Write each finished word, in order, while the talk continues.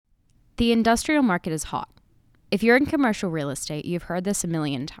The industrial market is hot. If you're in commercial real estate, you've heard this a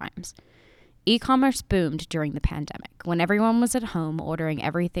million times. E-commerce boomed during the pandemic when everyone was at home ordering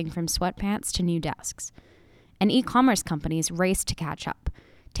everything from sweatpants to new desks. And e-commerce companies raced to catch up,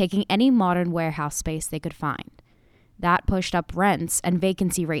 taking any modern warehouse space they could find. That pushed up rents and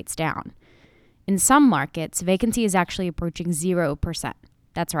vacancy rates down. In some markets, vacancy is actually approaching 0%.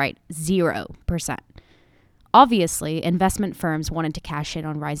 That's right, 0%. Obviously, investment firms wanted to cash in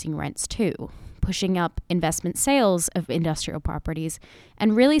on rising rents too, pushing up investment sales of industrial properties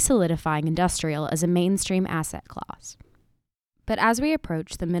and really solidifying industrial as a mainstream asset class. But as we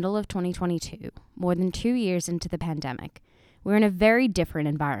approach the middle of 2022, more than 2 years into the pandemic, we're in a very different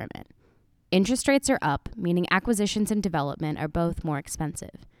environment. Interest rates are up, meaning acquisitions and development are both more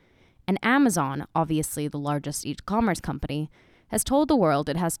expensive. And Amazon, obviously the largest e-commerce company, has told the world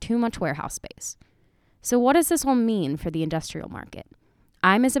it has too much warehouse space. So what does this all mean for the industrial market?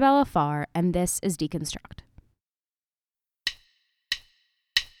 I'm Isabella Farr, and this is Deconstruct.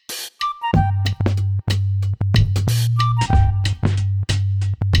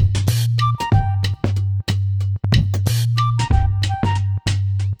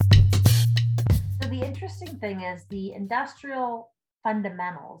 So the interesting thing is the industrial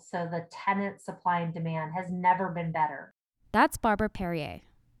fundamentals, so the tenant supply and demand has never been better. That's Barbara Perrier,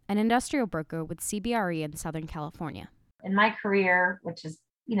 an industrial broker with CBRE in Southern California. In my career, which has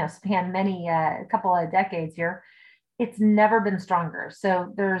spanned many a couple of decades here, it's never been stronger.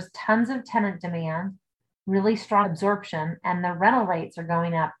 So there's tons of tenant demand, really strong absorption, and the rental rates are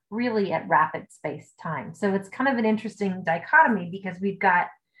going up really at rapid space time. So it's kind of an interesting dichotomy because we've got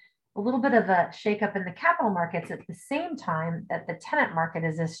a little bit of a shakeup in the capital markets at the same time that the tenant market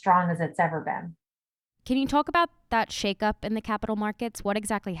is as strong as it's ever been. Can you talk about that shakeup in the capital markets? What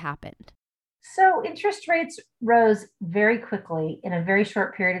exactly happened? So interest rates rose very quickly in a very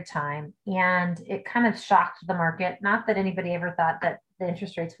short period of time, and it kind of shocked the market. Not that anybody ever thought that the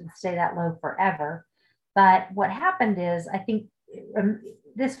interest rates would stay that low forever, but what happened is, I think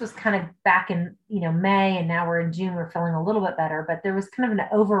this was kind of back in May, and now we're in June. We're feeling a little bit better, but there was kind of an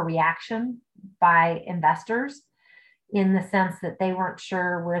overreaction by investors in the sense that they weren't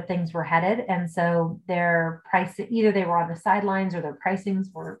sure where things were headed. And so their price, either they were on the sidelines or their pricings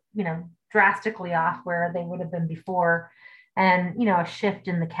were, drastically off where they would have been before. And, a shift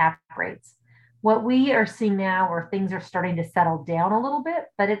in the cap rates. What we are seeing now are things are starting to settle down a little bit,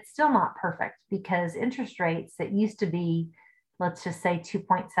 but it's still not perfect because interest rates that used to be, let's just say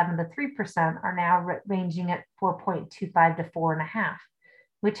 2.7 to 3% are now ranging at 4.25 to 4.5,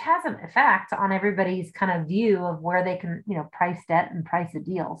 which has an effect on everybody's kind of view of where they can, price debt and price a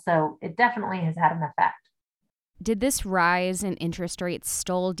deal. So it definitely has had an effect. Did this rise in interest rates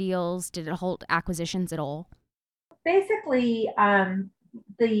stall deals? Did it halt acquisitions at all? Basically,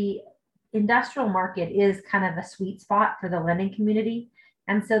 the industrial market is kind of a sweet spot for the lending community.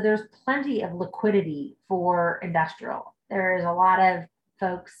 And so there's plenty of liquidity for industrial. There's a lot of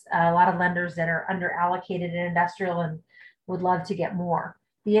folks, a lot of lenders that are under allocated in industrial and would love to get more.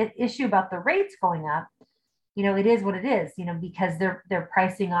 The issue about the rates going up, it is what it is, because they're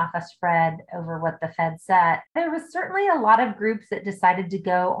pricing off a spread over what the Fed set. There was certainly a lot of groups that decided to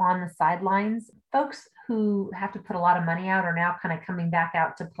go on the sidelines. Folks who have to put a lot of money out are now kind of coming back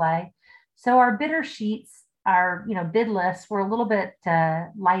out to play. So our bidder sheets, our bid lists were a little bit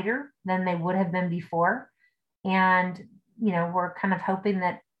lighter than they would have been before, and we're kind of hoping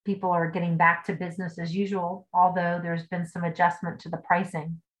that people are getting back to business as usual, although there's been some adjustment to the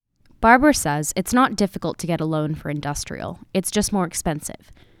pricing. Barbara says it's not difficult to get a loan for industrial, it's just more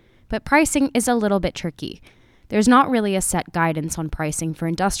expensive. But pricing is a little bit tricky. There's not really a set guidance on pricing for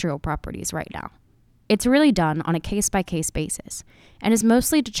industrial properties right now. It's really done on a case-by-case basis and is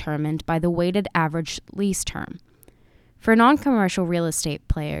mostly determined by the weighted average lease term. For non-commercial real estate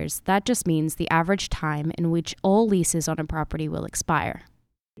players, that just means the average time in which all leases on a property will expire.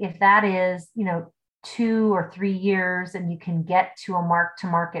 If that is, 2 or 3 years and you can get to a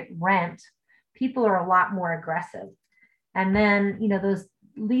mark-to-market rent, people are a lot more aggressive. And then, those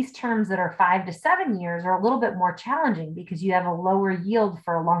lease terms that are 5 to 7 years are a little bit more challenging because you have a lower yield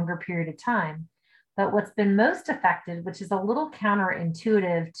for a longer period of time. But what's been most affected, which is a little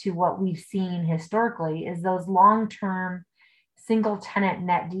counterintuitive to what we've seen historically, is those long-term single tenant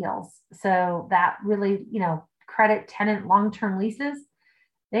net deals. So that really, credit tenant long-term leases,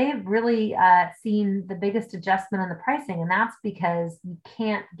 they have really seen the biggest adjustment in the pricing. And that's because you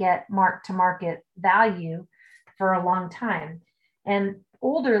can't get mark-to-market value for a long time. And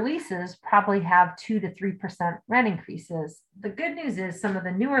older leases probably have 2 to 3% rent increases. The good news is some of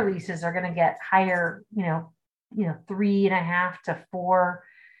the newer leases are going to get higher, 3.5 to 4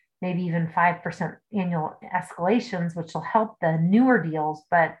 maybe even 5% annual escalations, which will help the newer deals,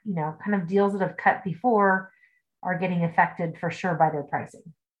 but kind of deals that have cut before are getting affected for sure by their pricing.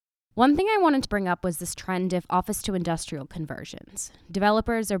 One thing I wanted to bring up was this trend of office to industrial conversions.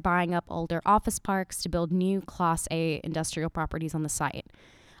 Developers are buying up older office parks to build new Class A industrial properties on the site.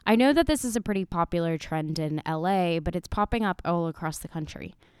 I know that this is a pretty popular trend in LA, but it's popping up all across the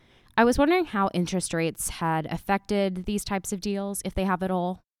country. I was wondering how interest rates had affected these types of deals, if they have at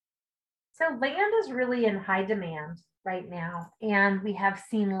all. So land is really in high demand right now, and we have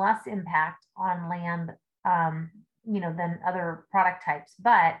seen less impact on land, than other product types.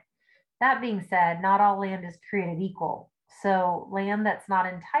 But that being said, not all land is created equal. So land that's not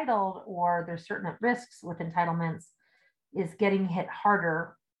entitled, or there's certain risks with entitlements, is getting hit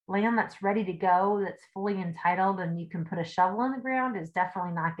harder. Land that's ready to go, that's fully entitled, and you can put a shovel in the ground, is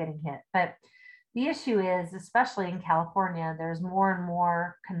definitely not getting hit. But the issue is, especially in California, there's more and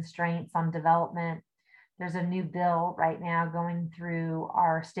more constraints on development. There's a new bill right now going through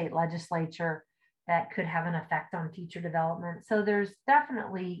our state legislature that could have an effect on future development. So there's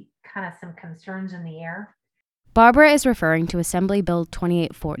definitely kind of some concerns in the air. Barbara is referring to Assembly Bill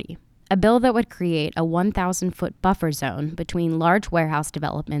 2840, a bill that would create a 1,000-foot buffer zone between large warehouse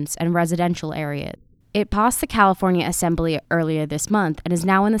developments and residential areas. It passed the California Assembly earlier this month and is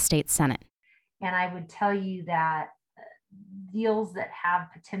now in the state Senate. And I would tell you that deals that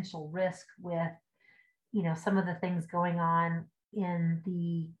have potential risk with, some of the things going on in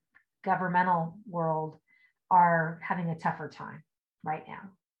the governmental world are having a tougher time right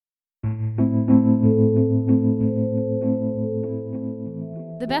now.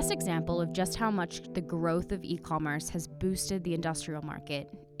 The best example of just how much the growth of e-commerce has boosted the industrial market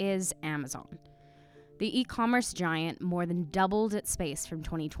is Amazon. The e-commerce giant more than doubled its space from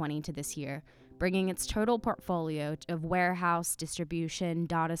 2020 to this year, bringing its total portfolio of warehouse, distribution,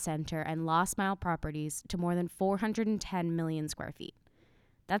 data center, and last-mile properties to more than 410 million square feet.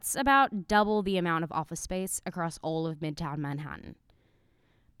 That's about double the amount of office space across all of Midtown Manhattan.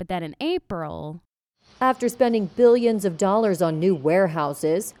 But then in April, after spending billions of dollars on new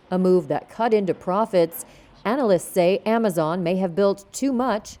warehouses, a move that cut into profits, analysts say Amazon may have built too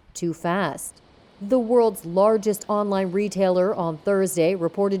much too fast. The world's largest online retailer on Thursday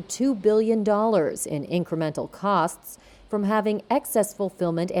reported $2 billion in incremental costs from having excess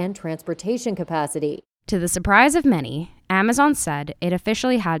fulfillment and transportation capacity. To the surprise of many, Amazon said it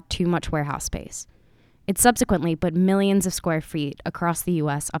officially had too much warehouse space. It subsequently put millions of square feet across the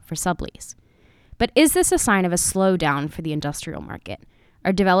U.S. up for sublease. But is this a sign of a slowdown for the industrial market?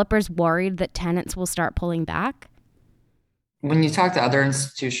 Are developers worried that tenants will start pulling back? When you talk to other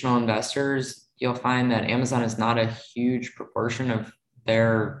institutional investors, you'll find that Amazon is not a huge proportion of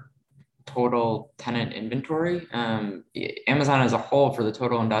their total tenant inventory. Amazon as a whole for the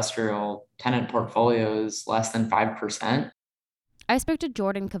total industrial tenant portfolio is less than 5%. I spoke to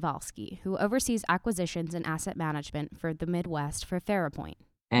Jordan Kowalski, who oversees acquisitions and asset management for the Midwest for FarraPoint.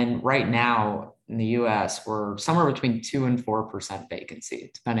 And right now in the US, we're somewhere between 2 and 4%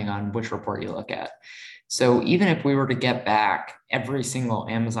 vacancy, depending on which report you look at. So even if we were to get back every single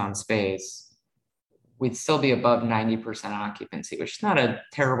Amazon space, we'd still be above 90% occupancy, which is not a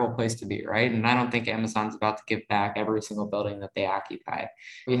terrible place to be, right? And I don't think Amazon's about to give back every single building that they occupy.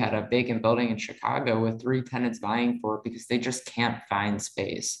 We had a vacant building in Chicago with 3 tenants vying for it because they just can't find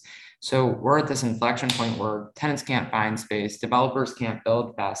space. So we're at this inflection point where tenants can't find space, developers can't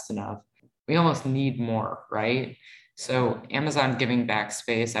build fast enough. We almost need more, right? So Amazon giving back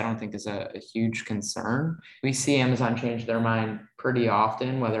space, I don't think is a huge concern. We see Amazon change their mind pretty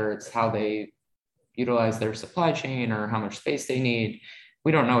often, whether it's how they utilize their supply chain or how much space they need.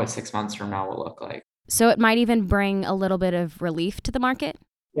 We don't know what 6 months from now will look like. So it might even bring a little bit of relief to the market?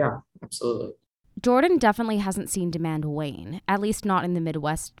 Yeah, absolutely. Jordan definitely hasn't seen demand wane, at least not in the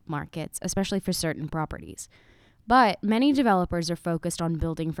Midwest markets, especially for certain properties. But many developers are focused on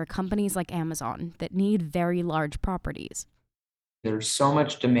building for companies like Amazon that need very large properties. There's so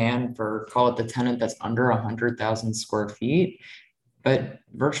much demand for, call it the tenant that's under 100,000 square feet, but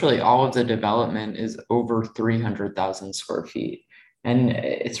virtually all of the development is over 300,000 square feet. And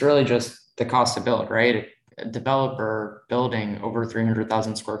it's really just the cost to build, right? A developer building over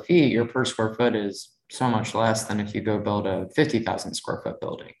 300,000 square feet, your per square foot is so much less than if you go build a 50,000 square foot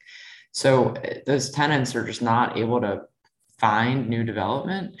building. So those tenants are just not able to find new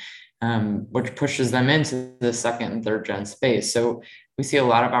development, which pushes them into the second and third gen space. So we see a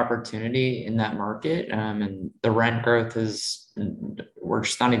lot of opportunity in that market, and the rent growth we're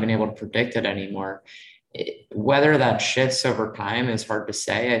just not even able to predict it anymore. Whether that shifts over time is hard to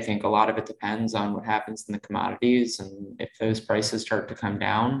say. I think a lot of it depends on what happens in the commodities and if those prices start to come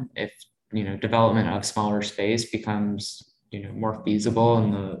down, if development of smaller space becomes more feasible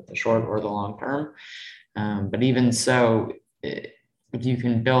in the short or the long term. But even so, if you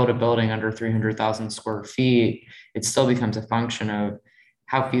can build a building under 300,000 square feet, it still becomes a function of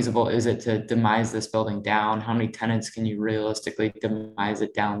how feasible is it to demise this building down? How many tenants can you realistically demise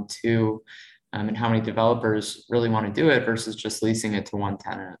it down to? And how many developers really want to do it versus just leasing it to one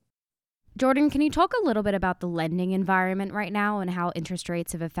tenant. Jordan, can you talk a little bit about the lending environment right now and how interest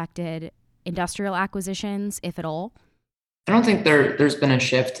rates have affected industrial acquisitions, if at all? I don't think there's been a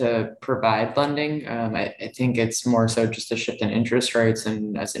shift to provide lending. I think it's more so just a shift in interest rates.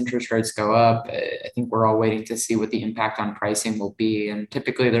 And as interest rates go up, I think we're all waiting to see what the impact on pricing will be. And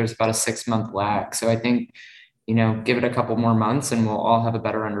typically there's about a 6-month lag. So I think give it a couple more months and we'll all have a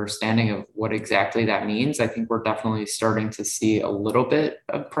better understanding of what exactly that means. I think we're definitely starting to see a little bit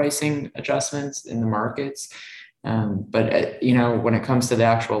of pricing adjustments in the markets. But when it comes to the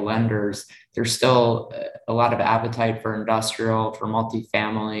actual lenders, there's still a lot of appetite for industrial, for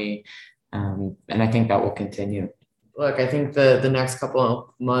multifamily. And I think that will continue. Look, I think the next couple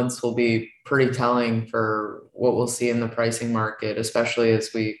of months will be pretty telling for what we'll see in the pricing market, especially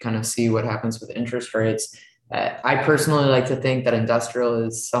as we kind of see what happens with interest rates. I personally like to think that industrial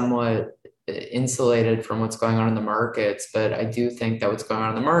is somewhat insulated from what's going on in the markets, but I do think that what's going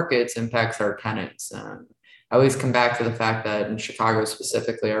on in the markets impacts our tenants. I always come back to the fact that in Chicago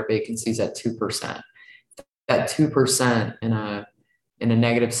specifically, our vacancy is at 2%. That 2% in a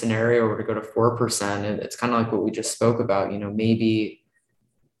negative scenario were to go to 4%, it's kind of like what we just spoke about. Maybe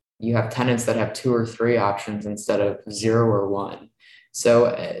you have tenants that have 2 or 3 options instead of 0 or 1.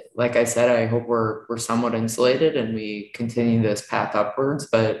 So, like I said, I hope we're somewhat insulated and we continue this path upwards,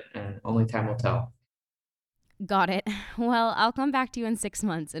 but only time will tell. Got it. Well, I'll come back to you in 6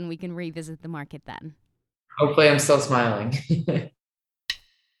 months and we can revisit the market then. Hopefully I'm still smiling.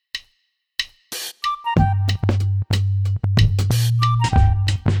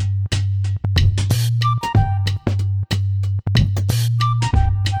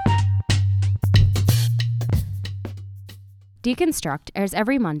 Deconstruct airs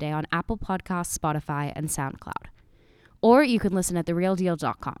every Monday on Apple Podcasts, Spotify, and SoundCloud. Or you can listen at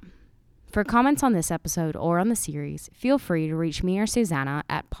therealdeal.com. For comments on this episode or on the series, feel free to reach me or Susanna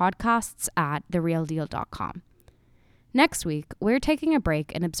at podcasts@therealdeal.com. Next week, we're taking a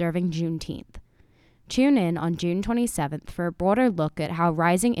break and observing Juneteenth. Tune in on June 27th for a broader look at how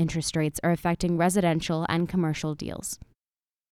rising interest rates are affecting residential and commercial deals.